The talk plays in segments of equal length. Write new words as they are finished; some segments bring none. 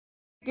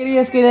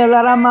¿Querías que le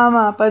hablara a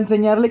mamá para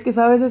enseñarle que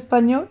sabes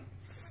español?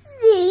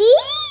 Sí.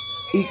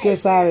 ¿Y qué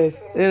sabes?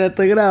 La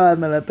estoy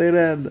grabando, la estoy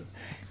grabando.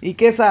 ¿Y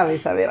qué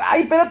sabes? A ver,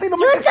 ay, espérate, no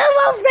me... Yo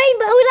somos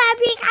Rainbow, la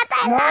picata.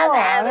 No,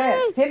 a ver,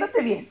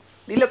 siéntate bien.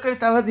 Di lo que le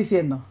estabas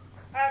diciendo.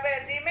 A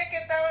ver, dime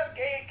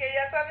que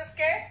ya sabes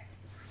qué.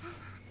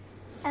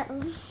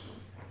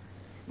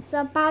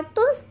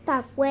 Zapatos para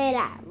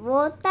afuera,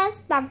 botas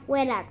para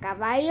afuera,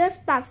 caballos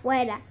para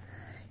afuera,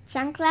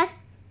 chanclas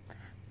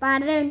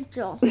para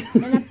adentro,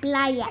 en la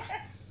playa.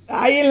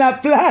 ¡Ay, en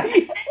la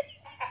playa!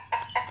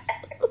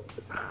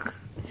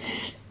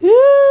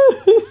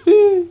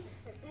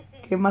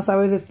 ¿Qué más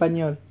sabes de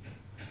español?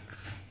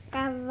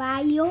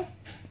 Caballo,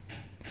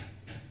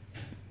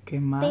 ¿Qué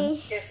más?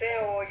 Que se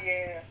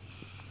oye.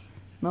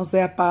 No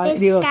sé,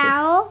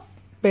 pescado,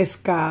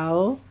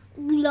 pescado.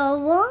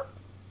 globo,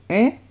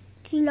 ¿Eh?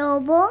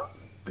 globo,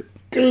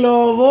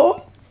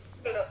 ¿Globo?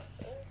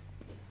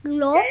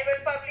 globo, Ya iba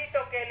el Pablito,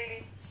 ¿qué,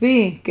 Lili?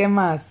 Sí, ¿qué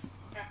más?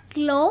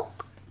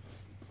 clock,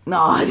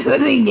 No, eso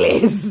en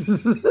inglés.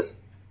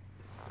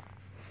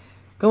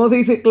 ¿Cómo se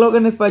dice clock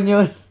en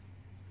español?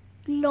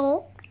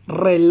 clock,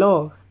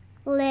 Reloj.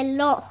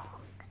 reloj,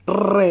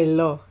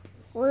 Reloj.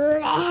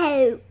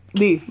 reloj.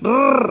 Di.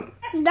 Rrr,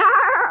 No,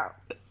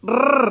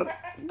 rrr.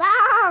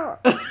 no.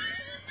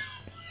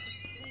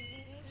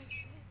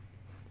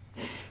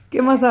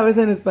 ¿Qué más sabes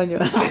en español?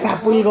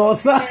 La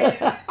pulgosa.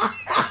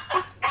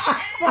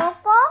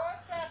 Foco,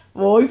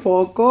 Voy,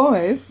 foco,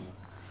 ¿es?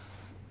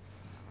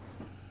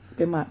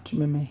 ¿Qué más,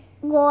 meme?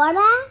 gorra,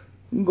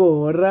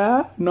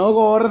 Gorra. No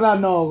gorda,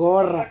 no,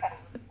 gorra.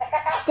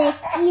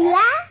 tequila.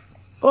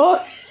 Oh,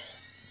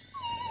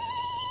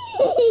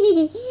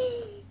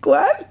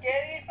 ¿cuál? ¿Qué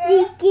dijo?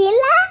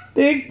 Tequila,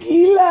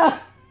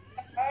 Tequila.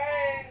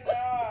 Ay,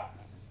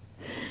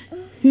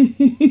 no.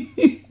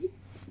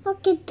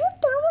 porque tú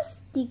tomas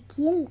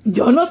tequila.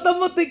 Yo no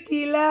tomo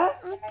tequila. ¿A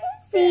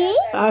que sí?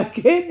 ¿A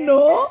qué no?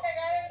 Le voy a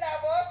pegar en la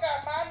boca,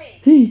 mami.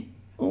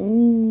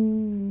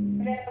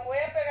 Mm. Le voy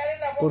a pegar en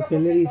la boca. ¿Por qué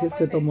le porque dices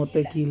que toma tomó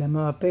tequila? Me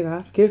va a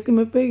pegar. ¿Quieres que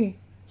me pegue?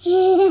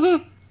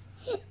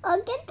 ¿O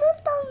que tú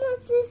tomas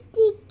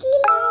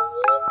tequila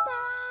ahorita?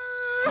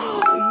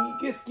 Ay,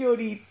 que es que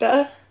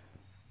ahorita.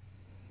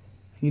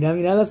 Mira,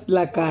 mira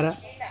la cara.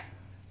 tequila.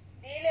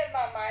 Dile,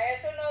 mamá,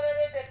 eso no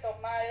debes de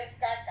tomar, es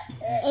caca.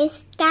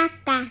 Es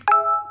caca.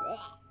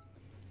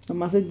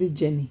 Nomás es de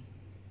Jenny.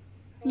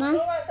 Tú Más- no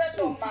vas a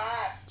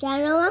tomar. Ya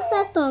no vas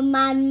a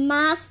tomar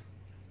más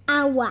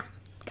agua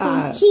con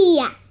Ah.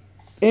 chía.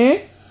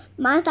 ¿Eh?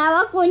 Más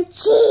agua con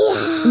chía.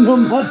 No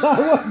más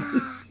agua.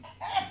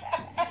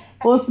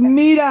 Pues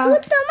mira. ¿Tú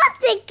tomas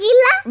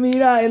tequila?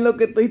 Mira, es lo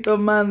que estoy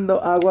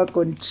tomando. Agua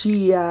con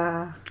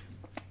chía.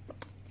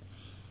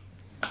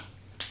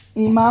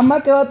 ¿Y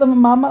mamá qué va a tomar?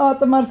 Mamá va a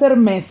tomar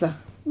cerveza.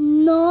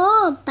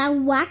 No, está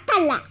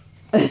guácala.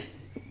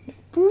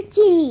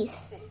 Puchis.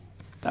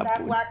 La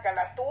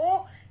guácala. Tú,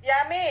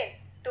 Jazmin,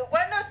 tú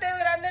cuando estés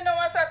grande no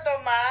vas a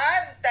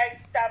tomar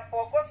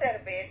tampoco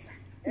cerveza.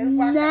 Es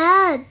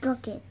guácala. No,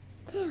 porque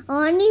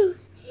only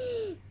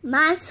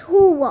más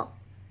jugo.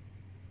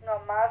 No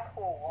más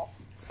jugo.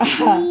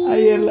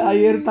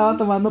 Ayer estaba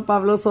tomando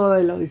Pablo soda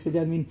y lo dice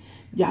Jazmin.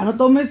 Ya no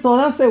tomes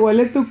soda, se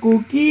huele tu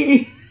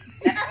cookie.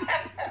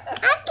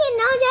 Ah, que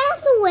no, ya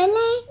no se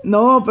huele.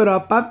 No, pero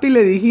a papi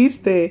le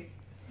dijiste.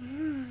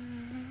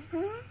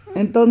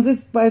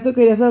 Entonces, para eso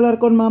querías hablar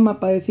con mamá,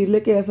 para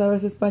decirle que ya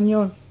sabes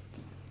español.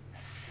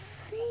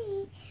 Sí.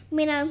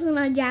 Mira, es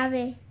una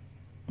llave.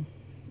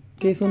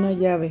 ¿Qué es una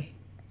llave?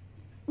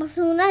 Es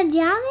una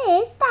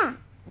llave esta.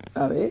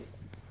 A ver.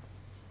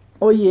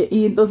 Oye,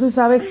 y entonces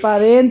sabes para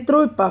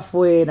adentro y para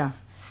afuera.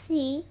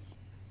 Sí.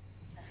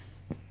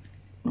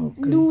 Ok.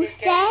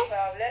 Dulce,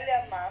 Háblale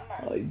a mamá.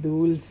 Ay,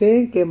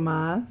 dulce, ¿qué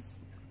más?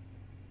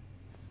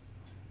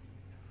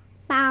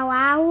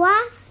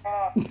 paraguas,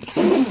 Ah. ¿Qué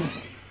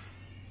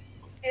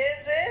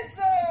es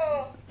eso?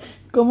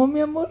 ¿Cómo,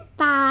 mi amor?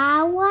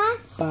 paraguas,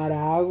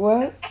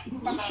 Paraguas,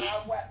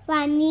 Paraguas.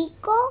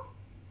 abanico,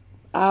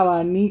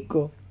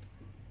 abanico.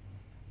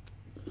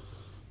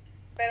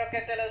 Pero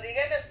que te lo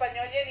diga en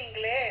español y en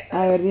inglés.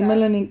 A ver,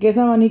 dímelo en ¿qué es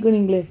abanico en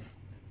inglés?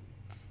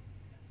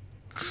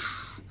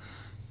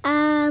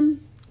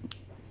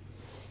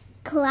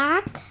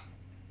 clock,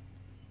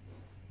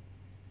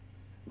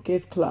 ¿Qué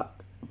es clock?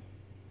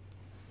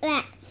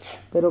 that,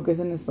 ¿Pero qué es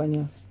en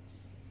español?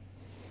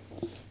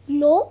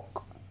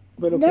 look,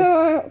 ¿Pero qué es?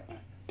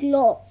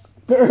 clock,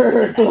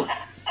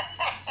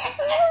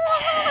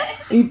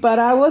 ¿Y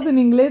paraguas en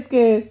inglés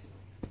qué es?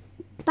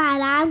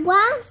 paraguas,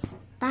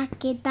 para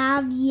que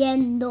está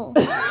viendo.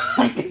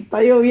 Que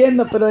está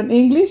lloviendo, pero en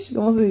English,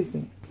 ¿cómo se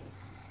dice?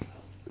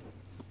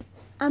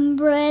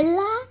 Umbrella,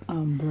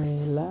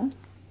 Umbrella.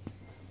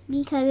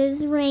 because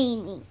it's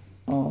raining.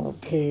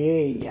 Ok,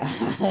 ya.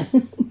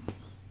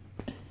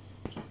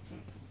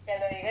 Que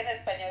lo diga en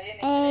español y en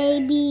A,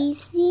 inglés. B,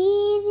 C,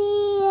 D,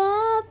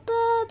 F,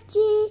 G,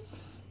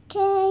 K,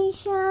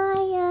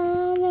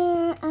 L,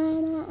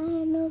 M,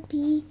 N, O, P,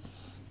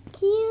 Q,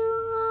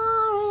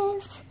 R,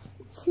 S,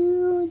 T, U,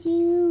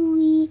 V,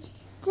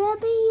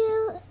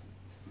 W,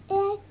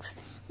 X,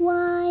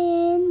 Y,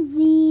 and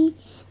Z.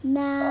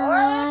 Now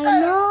Ay,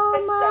 I know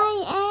caramba. my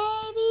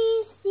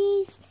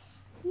ABCs.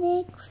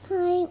 Next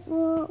time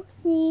we'll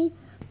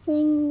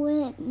sing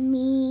with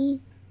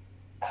me.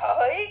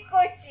 Ay,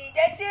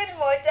 cochinas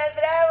hermosas,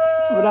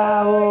 bravo.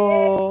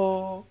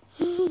 ¡Bravo!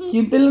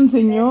 ¿Quién te lo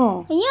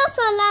enseñó? Yo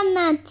sola en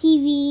la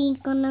TV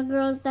con la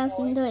girl está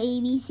haciendo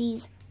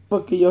ABCs.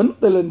 Porque yo no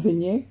te lo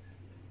enseñé.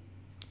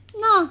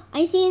 No,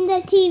 I see in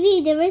the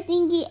TV they were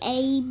singing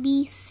A,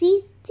 B,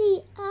 C,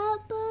 D, A,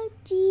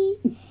 G.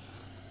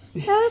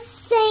 They were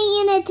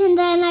saying it and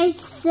then I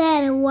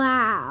said,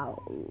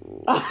 wow.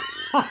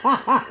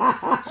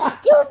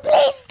 You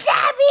please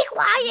stop be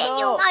quiet,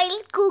 you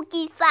little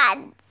cookie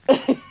fans.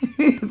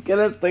 Es que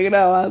la estoy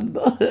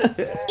grabando.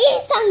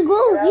 Isangu,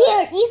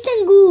 here,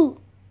 Isangu.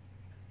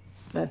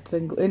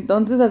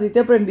 Entonces así te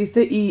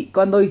aprendiste y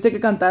cuando viste que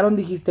cantaron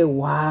dijiste,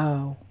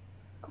 wow.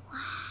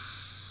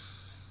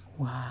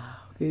 Wow.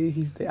 ¿Qué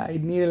dijiste? I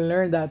need to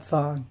learn that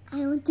song.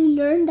 I want to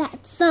learn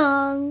that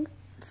song.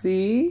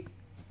 ¿Sí?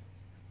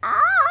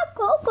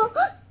 Coco.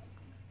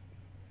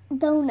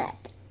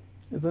 Donut.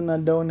 Es una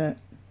donut.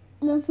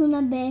 No es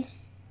una bed.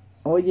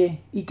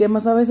 Oye, ¿y qué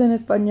más sabes en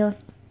español?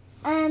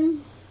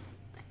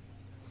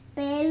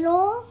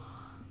 Pelo.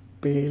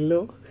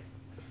 Pelo.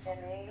 En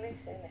inglés,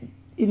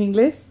 ¿En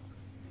inglés?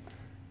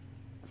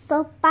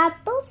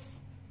 Zapatos.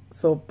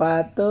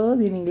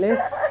 Zapatos. ¿Y en inglés?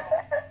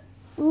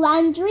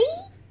 Laundry.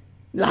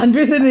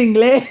 Laundry es en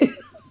inglés.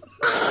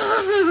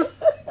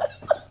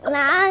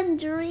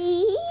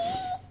 Laundry.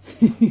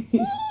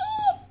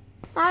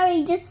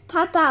 Sorry, just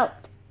pop out.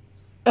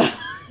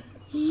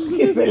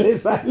 Que se le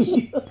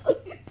salió.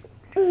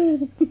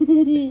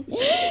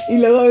 Y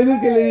luego a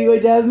veces que le digo,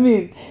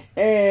 Jazmin,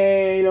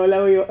 y luego le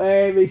hago yo,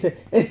 me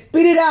dice,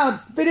 spit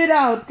it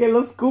out, que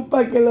lo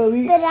escupa, que lo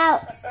diga. Spit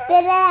out.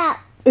 Spit out.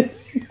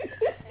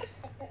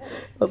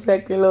 O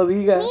sea, que lo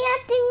diga. Mira,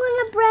 tengo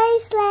una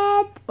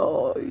bracelet.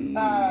 Ay,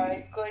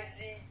 Ay,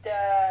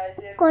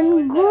 cositas. Con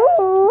hermosas.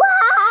 goo.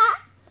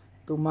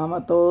 tu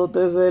mamá todo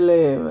te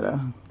celebra.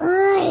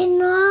 Ay,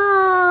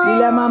 no.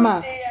 Dile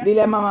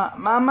a mamá,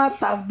 mamá,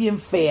 estás bien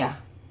fea.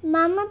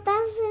 Mamá está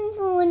bien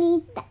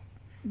bonita.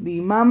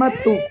 Di, mamá,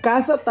 tu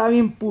casa está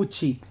bien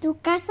puchi. Tu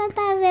casa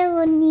está bien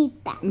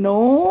bonita.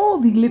 No,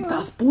 dile,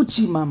 estás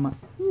puchi, mamá.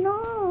 No,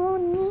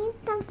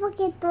 bonita,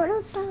 porque todo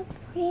está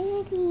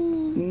pretty.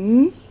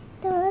 ¿Mm?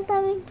 Todo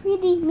está bien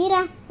pretty.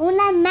 Mira,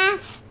 una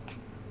mask.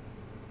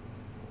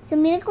 Se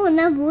mira como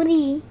una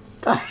booty.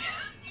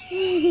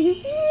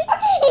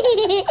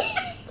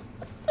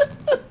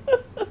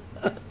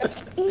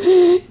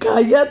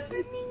 Cállate,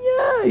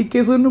 niña. ¿Y qué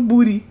es un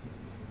booty?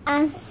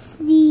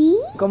 Así.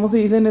 ¿Cómo se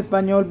dice en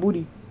español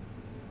booty?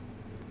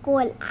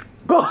 Cola.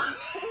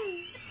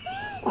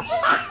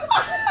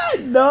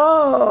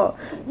 No.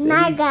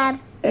 Nagar.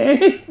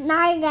 ¿Eh?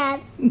 Nagar.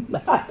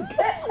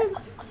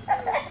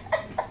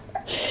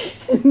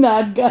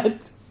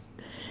 Nugget.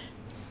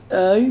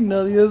 Ay,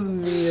 no, Dios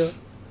mío.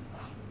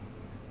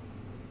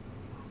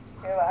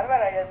 Qué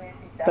bárbara,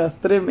 Yasmincita. Estás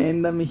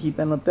tremenda,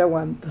 mijita, no te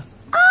aguantas.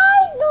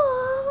 Ay,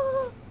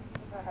 no.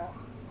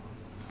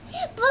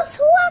 Pues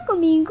juega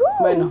conmigo.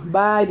 Bueno,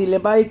 bye, dile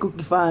bye,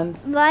 Cookie Fans.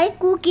 Bye,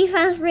 Cookie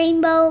Fans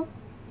Rainbow.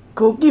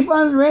 Cookie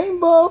Fans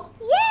Rainbow.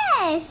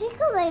 Yes,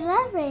 because I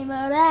love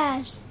Rainbow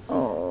Dash.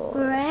 Oh,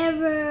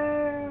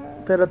 Forever.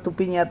 pero tu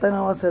piñata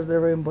no va a ser de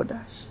Rainbow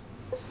Dash.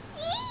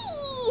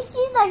 Sí,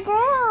 she's a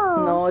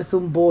girl. No, es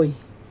un boy.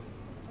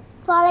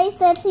 Twilight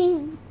said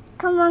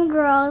come on,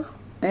 girls.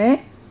 ¿Eh?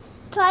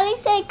 Twilight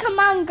said, come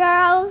on,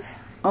 girls.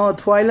 Oh,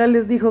 Twilight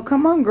les dijo,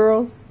 come on,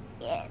 girls.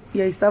 Yes. Y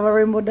ahí estaba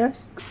Rainbow Dash.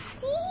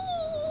 Sí.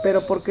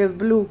 Pero porque es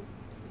blue.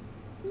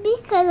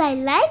 Because I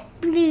like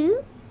blue.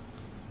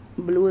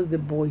 Blue is the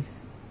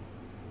boys.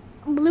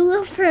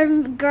 Blue is for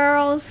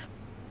girls.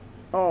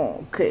 Oh,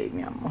 ok,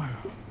 mi amor.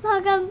 So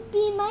I'm gonna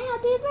be my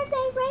happy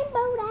birthday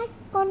Rainbow Dash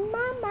con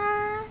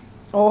mamá.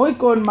 Hoy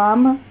con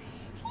mamá.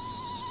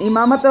 Y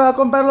mamá te va a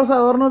comprar los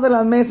adornos de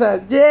las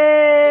mesas.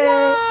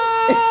 ¡Yeah!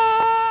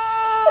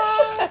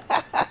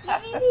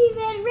 Jenny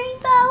Vive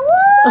Rainbow.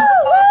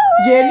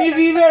 Woo! Jenny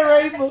vive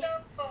Rainbow.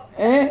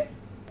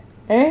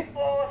 ¿Eh?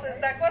 Oh, se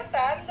está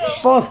cortando.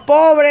 Pues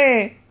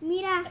pobre.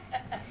 Mira,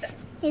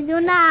 es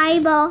una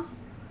eyeball.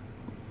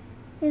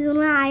 Es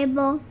una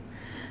eyeball.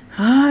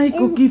 Ay,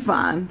 Cookie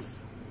Fans.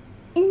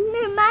 Es me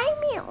remind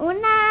me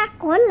una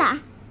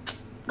cola.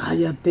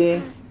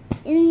 Cállate.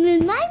 Es me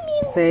remind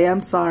me. Say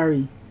I'm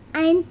sorry.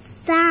 I'm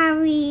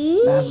sorry.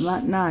 That's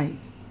not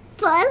nice.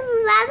 Pues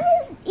that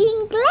is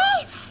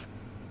inglés.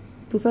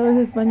 ¿Tú sabes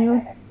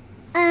español?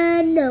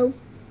 No.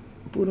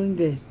 Puro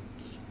inglés.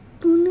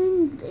 Un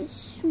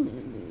English.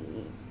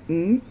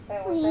 ¿Mm?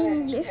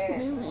 English.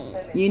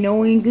 You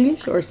know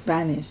English or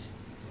Spanish?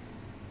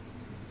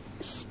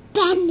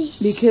 Spanish.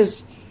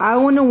 Because I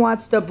want to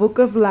watch the Book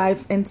of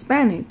Life in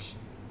Spanish.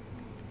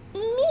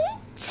 Me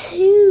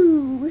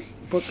too.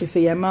 Porque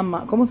se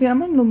llama... ¿Cómo se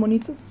llaman los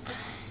monitos?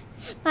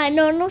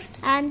 Manolo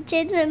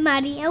Sánchez,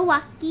 María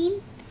Joaquín,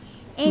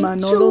 and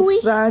Manolo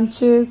Chuy,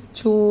 Sánchez,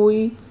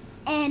 Chuy,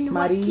 and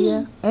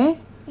María. Joaquín. ¿Eh?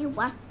 And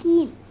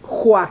Joaquín.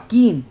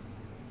 Joaquín.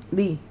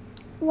 Di.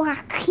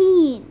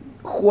 Joaquín.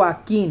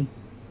 Joaquín.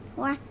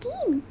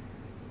 Joaquín.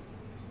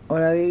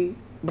 Ahora di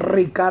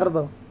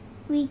Ricardo.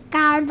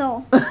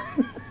 Ricardo.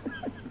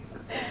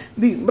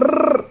 Di.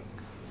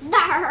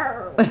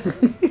 Dar.